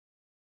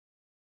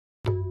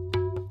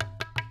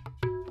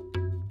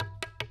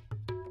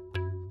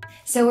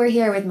So we're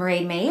here with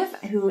Máighréad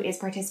Medbh, who is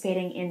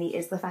participating in the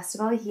ISLA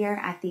Festival here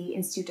at the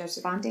Instituto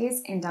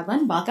Cervantes in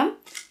Dublin. Welcome.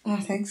 Oh,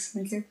 thanks.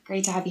 Thank you.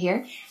 Great to have you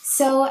here.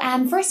 So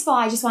first of all,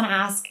 I just want to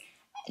ask,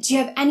 do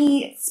you have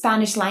any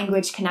Spanish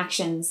language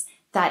connections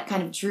that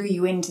kind of drew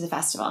you into the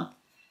festival?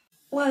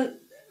 Well,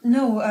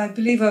 no, I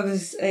believe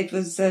it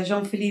was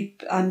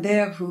Jean-Philippe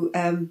Ambert who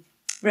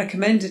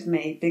recommended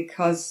me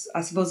because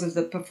I suppose of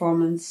the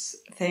performance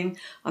thing.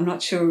 I'm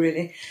not sure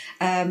really.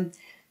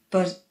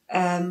 But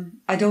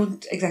I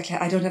don't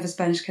have a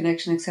Spanish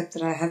connection except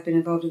that I have been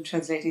involved in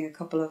translating a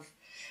couple of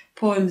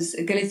poems,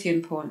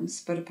 Galician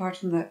poems, but apart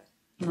from that,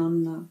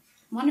 none. No.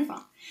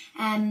 Wonderful.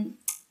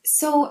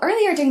 So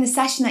earlier during the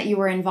session that you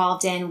were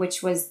involved in,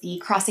 which was the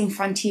Crossing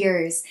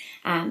Frontiers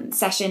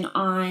session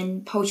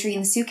on poetry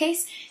in the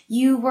suitcase,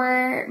 you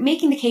were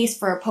making the case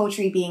for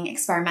poetry being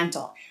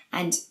experimental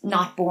and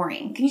not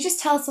boring. Can you just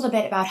tell us a little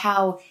bit about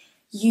how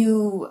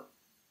you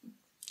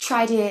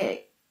try to,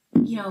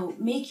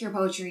 make your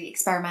poetry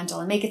experimental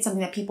and make it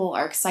something that people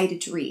are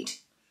excited to read?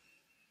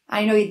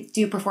 I know you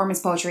do performance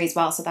poetry as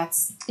well, so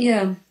that's...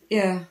 Yeah.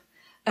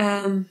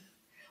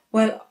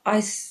 Well, I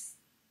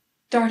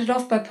started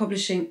off by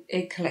publishing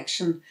a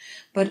collection,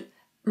 but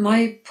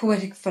my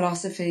poetic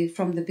philosophy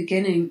from the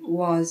beginning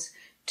was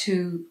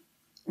to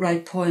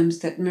write poems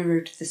that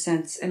mirrored the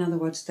sense. In other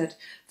words, that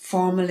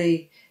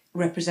formally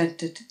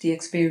represented the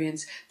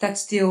experience.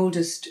 That's the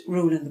oldest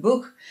rule in the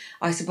book,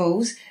 I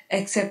suppose,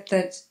 except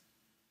that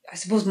I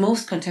suppose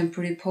most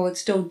contemporary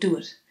poets don't do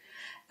it.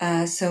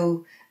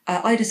 So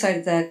I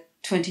decided that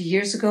 20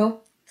 years ago,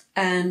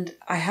 and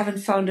I haven't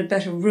found a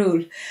better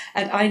rule.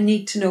 And I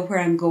need to know where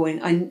I'm going.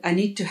 I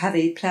need to have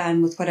a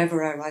plan with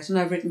whatever I write. And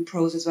I've written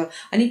prose as well.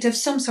 I need to have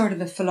some sort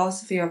of a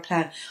philosophy or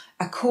plan,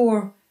 a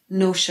core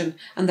notion.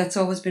 And that's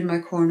always been my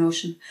core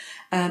notion.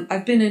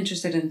 I've been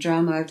interested in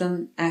drama. I've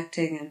done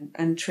acting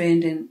and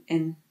trained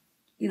in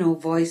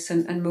voice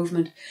and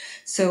movement.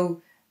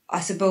 So I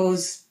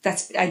suppose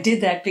I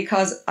did that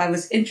because I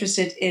was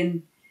interested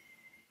in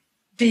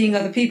being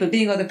other people,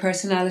 being other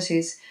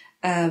personalities.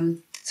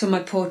 So my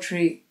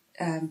poetry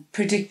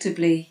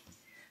predictably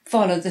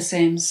followed the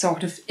same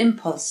sort of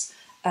impulse.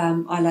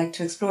 I like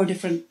to explore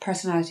different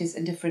personalities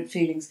and different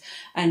feelings,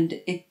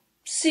 and it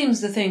seems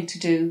the thing to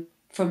do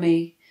for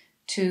me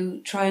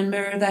to try and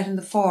mirror that in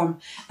the form.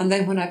 And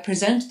then when I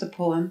present the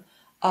poem,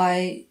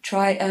 I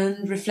try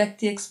and reflect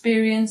the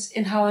experience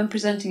in how I'm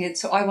presenting it.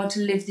 So I want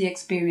to live the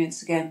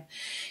experience again.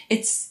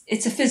 It's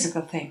a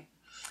physical thing.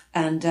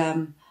 And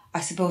I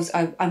suppose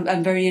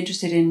I'm very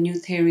interested in new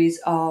theories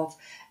of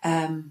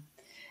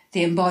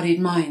the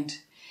embodied mind.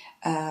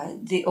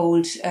 The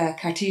old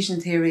Cartesian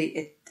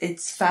theory,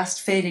 it's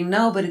fast fading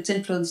now, but it's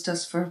influenced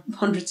us for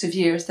hundreds of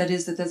years. That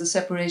is, that there's a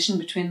separation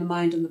between the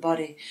mind and the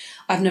body.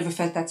 I've never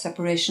felt that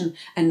separation,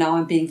 and now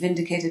I'm being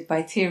vindicated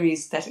by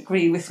theories that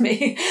agree with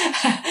me.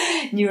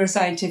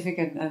 Neuroscientific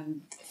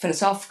and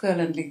philosophical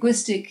and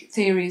linguistic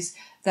theories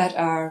that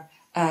are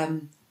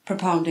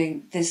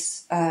propounding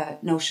this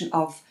notion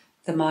of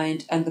the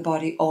mind and the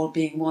body all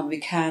being one. We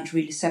can't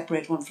really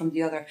separate one from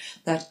the other.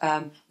 That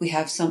we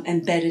have some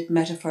embedded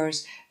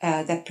metaphors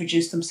that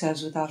produce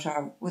themselves without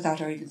our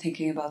even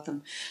thinking about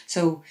them.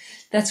 So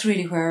that's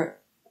really where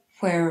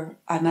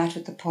I'm at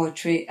with the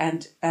poetry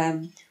and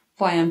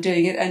why I'm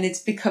doing it. And it's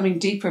becoming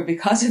deeper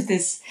because of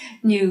this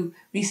new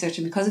research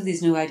and because of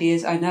these new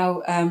ideas. I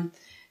now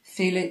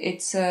feel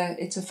it's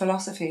a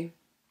philosophy.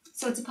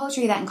 So it's a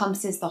poetry that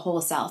encompasses the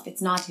whole self.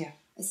 It's not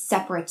a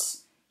separate...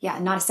 Yeah,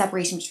 not a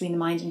separation between the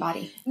mind and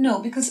body. No,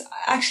 because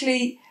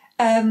actually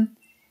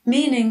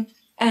meaning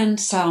and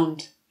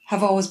sound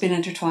have always been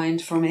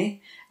intertwined for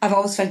me. I've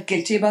always felt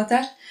guilty about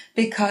that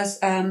because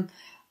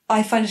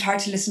I find it hard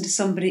to listen to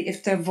somebody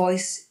if their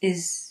voice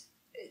is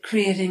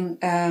creating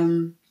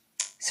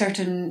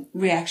certain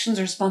reactions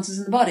or responses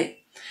in the body.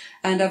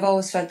 And I've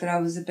always felt that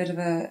I was a bit of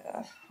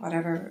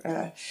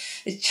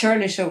it's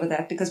churlish over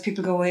that because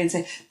people go away and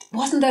say,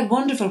 wasn't that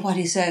wonderful what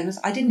he said? And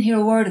I didn't hear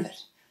a word of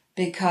it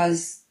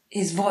because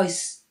his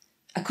voice,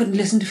 I couldn't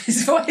listen to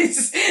his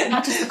voice.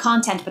 Not just the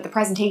content, but the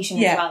presentation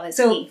as well.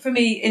 So for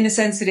me, in a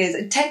sense, it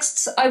is.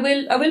 Texts, I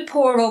will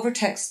pore over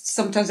texts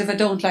sometimes if I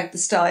don't like the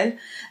style.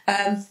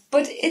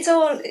 But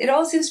it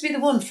all seems to be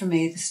the one for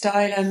me, the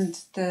style and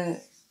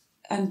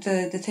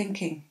the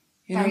thinking.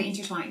 Very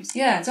intertwined.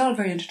 Yeah, it's all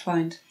very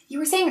intertwined. You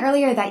were saying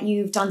earlier that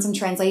you've done some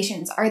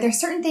translations. Are there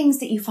certain things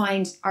that you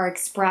find are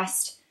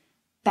expressed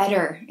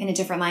better in a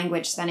different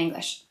language than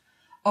English?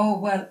 Oh,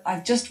 well,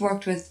 I've just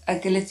worked with a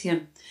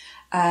Galician,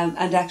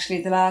 and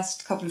actually the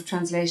last couple of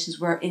translations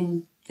were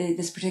in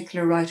this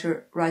particular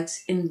writer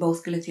writes in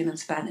both Galician and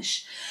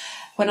Spanish.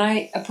 When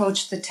I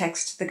approached the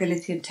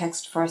Galician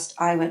text first,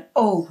 I went,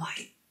 oh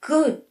my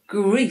good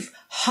grief,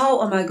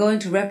 how am I going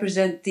to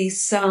represent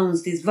these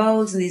sounds, these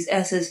vowels and these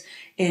S's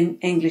in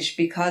English?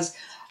 Because,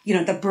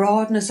 the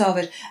broadness of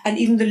it and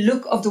even the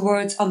look of the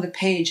words on the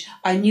page,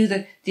 I knew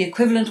that the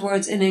equivalent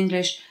words in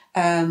English,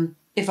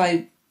 if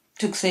I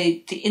took,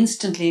 say, the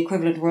instantly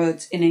equivalent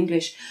words in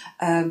English,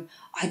 it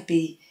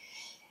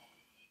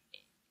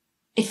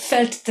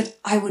felt that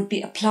I would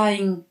be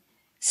applying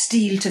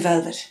steel to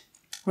velvet,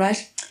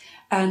 right?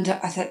 And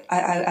I thought,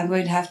 I'm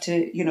going to have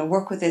to,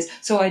 work with this.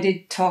 So I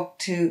did talk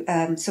to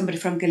somebody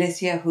from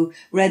Galicia who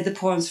read the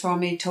poems for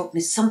me, told me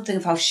something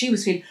of how she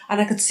was feeling. And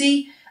I could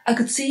see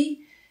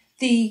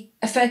the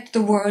effect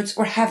the words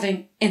were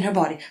having in her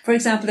body. For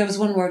example, there was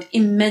one word,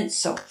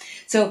 immenso.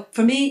 So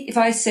for me, if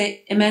I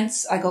say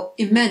immense, I go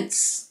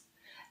immense.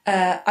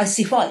 I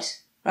see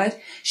white, right?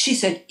 She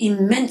said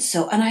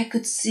immenso, and I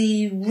could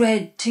see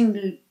red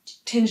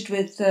tinged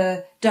with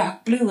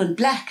dark blue and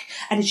black,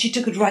 and she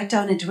took it right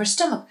down into her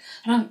stomach.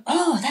 And I'm,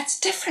 oh, that's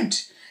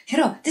different.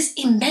 This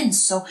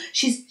immenso,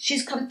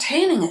 she's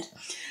containing it.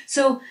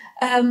 So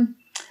I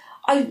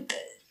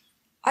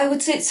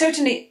would say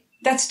certainly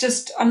that's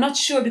just, I'm not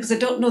sure because I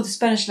don't know the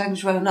Spanish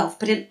language well enough,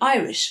 but in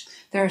Irish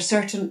there are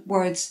certain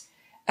words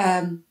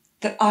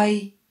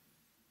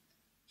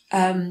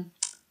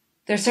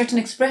there are certain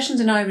expressions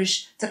in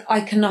Irish that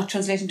I cannot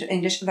translate into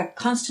English and that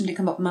constantly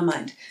come up in my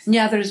mind.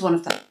 Neither is one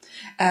of them.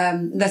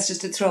 That's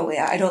just a throwaway.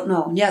 I don't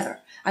know. Neither.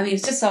 I mean,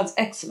 it just sounds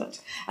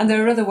excellent. And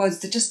there are other words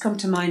that just come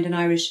to mind in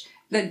Irish.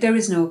 There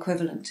is no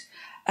equivalent.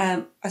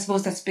 I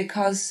suppose that's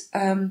because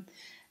the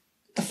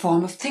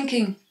form of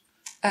thinking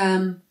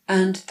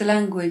and the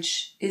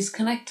language is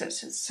connected.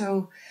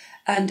 So,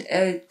 and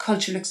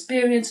cultural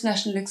experience,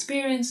 national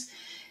experience,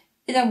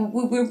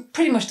 we're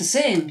pretty much the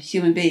same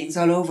human beings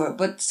all over,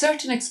 but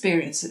certain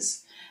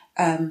experiences,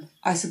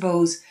 I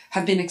suppose,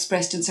 have been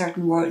expressed in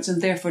certain words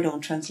and therefore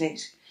don't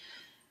translate.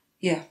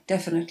 Yeah,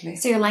 definitely.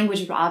 So your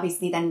language would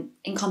obviously then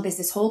encompass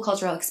this whole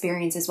cultural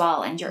experience as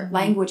well, and your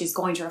language is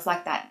going to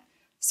reflect that.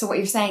 So what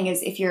you're saying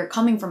is if you're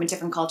coming from a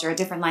different culture, a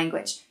different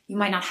language, you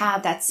might not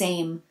have that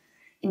same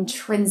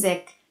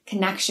intrinsic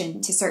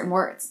connection to certain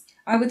words.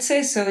 I would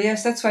say so,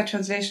 yes. That's why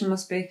translation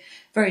must be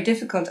very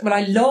difficult. Well,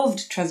 I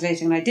loved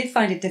translating and I did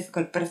find it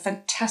difficult, but a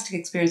fantastic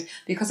experience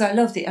because I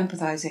love the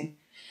empathising.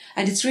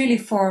 And it's really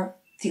for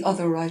the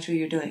other writer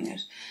you're doing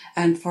it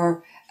and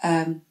for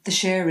the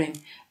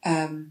sharing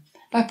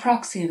by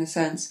proxy in a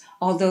sense.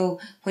 Although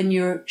when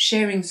you're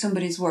sharing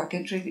somebody's work,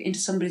 entering into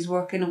somebody's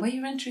work in a way,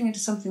 you're entering into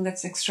something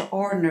that's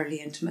extraordinarily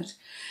intimate.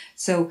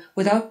 So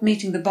without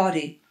meeting the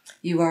body,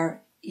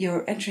 you're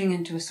entering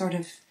into a sort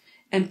of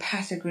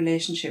empathic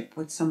relationship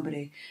with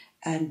somebody,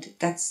 and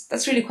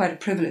that's really quite a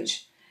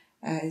privilege.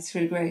 It's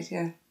really great,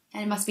 yeah.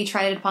 And it must be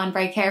treaded upon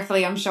very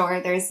carefully, I'm sure.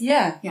 You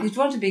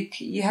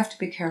have to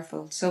be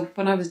careful. So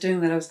when I was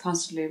doing that, I was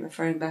constantly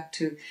referring back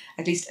to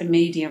at least a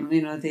medium,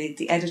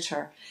 the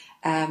editor,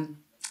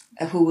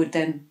 who would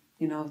then,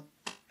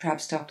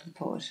 perhaps talk to the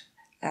poet.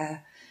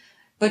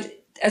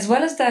 But as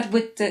well as that,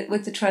 with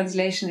the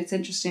translation, it's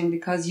interesting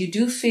because I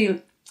do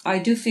feel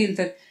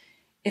that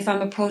if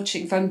I'm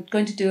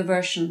going to do a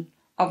version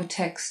of a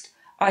text,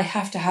 I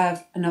have to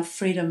have enough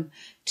freedom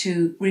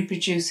to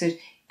reproduce it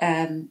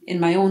in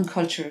my own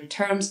cultural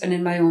terms and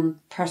in my own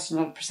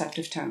personal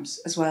perceptive terms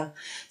as well.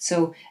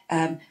 So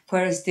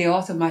whereas the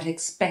author might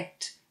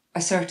expect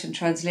a certain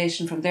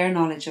translation from their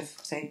knowledge of,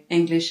 say,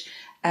 English,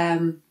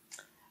 they're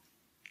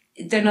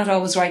not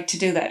always right to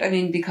do that. I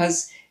mean,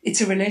 because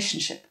it's a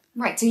relationship.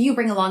 Right, so you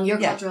bring along your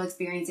cultural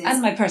experiences.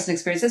 And my personal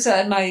experiences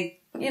and my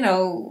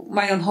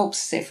own hopes,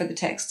 say, for the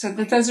text. So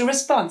that there's a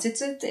response.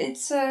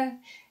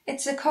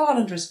 It's a call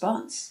and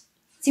response.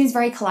 Seems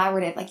very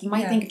collaborative. Like you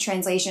might think of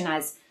translation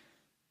as,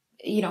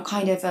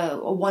 kind of a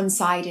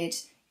one-sided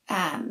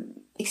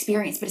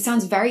experience, but it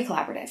sounds very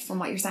collaborative from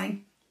what you're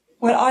saying.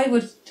 Well,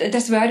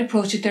 that's the way I'd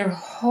approach it. There are a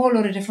whole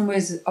lot of different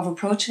ways of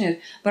approaching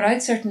it, but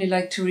I'd certainly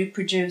like to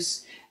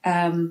reproduce,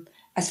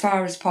 as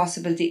far as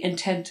possible, the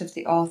intent of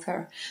the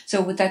author.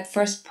 So with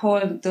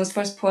those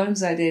first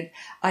poems I did,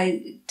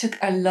 I took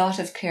a lot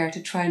of care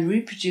to try and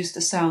reproduce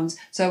the sounds.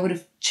 So I would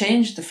have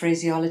changed the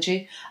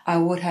phraseology. I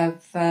would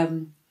have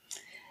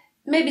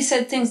maybe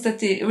said things that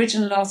the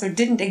original author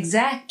didn't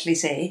exactly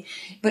say,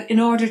 but in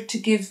order to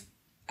give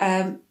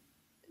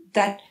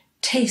that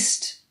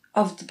taste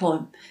of the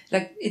poem.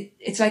 Like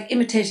it's like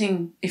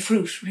imitating a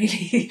fruit,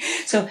 really.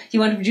 So you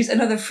want to produce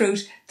another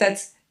fruit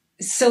that's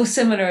so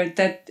similar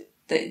that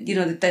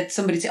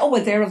somebody say, oh,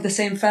 well, they're of the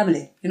same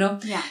family,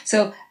 Yeah.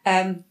 So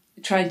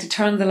trying to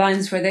turn the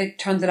lines where they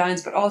turn the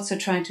lines, but also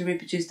trying to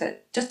reproduce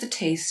that, just the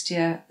taste,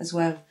 as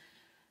well.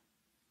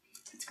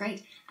 That's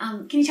great.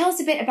 Can you tell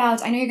us a bit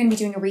about, I know you're going to be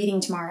doing a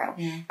reading tomorrow.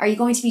 Yeah. Are you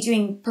going to be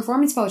doing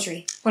performance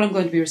poetry? Well, I'm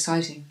going to be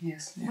reciting,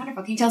 yes. Yeah.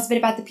 Wonderful. Can you tell us a bit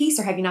about the piece,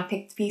 or have you not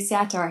picked the piece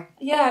yet? Or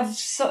Yeah,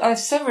 I've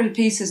several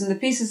pieces, and the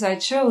pieces I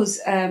chose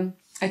them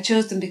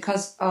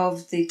because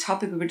of the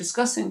topic we were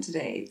discussing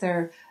today.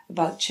 They're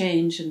about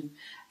change and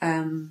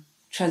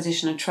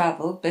transition and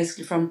travel,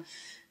 basically from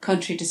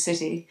country to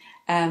city.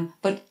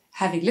 But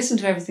having listened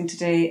to everything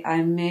today,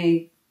 I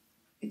may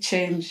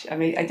change. I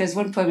mean, there's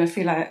one poem I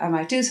feel I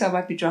might do, so I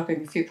might be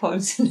dropping a few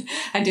poems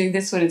and doing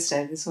this one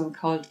instead. This one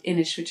called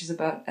Inish, which is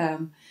about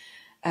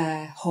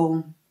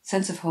home,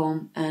 sense of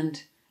home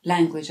and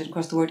language. And of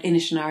course the word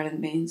Inish in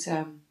Ireland means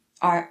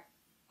our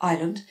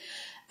island,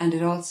 and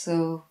it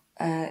also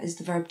is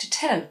the verb to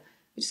tell,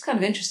 which is kind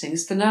of interesting.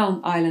 It's the noun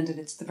island and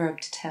it's the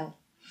verb to tell.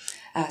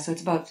 So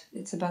it's about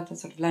that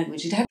sort of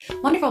language.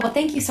 Wonderful. Well,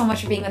 thank you so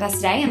much for being with us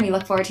today, and we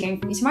look forward to hearing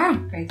from you tomorrow.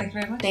 Great. Thank you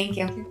very much. Thank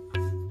you.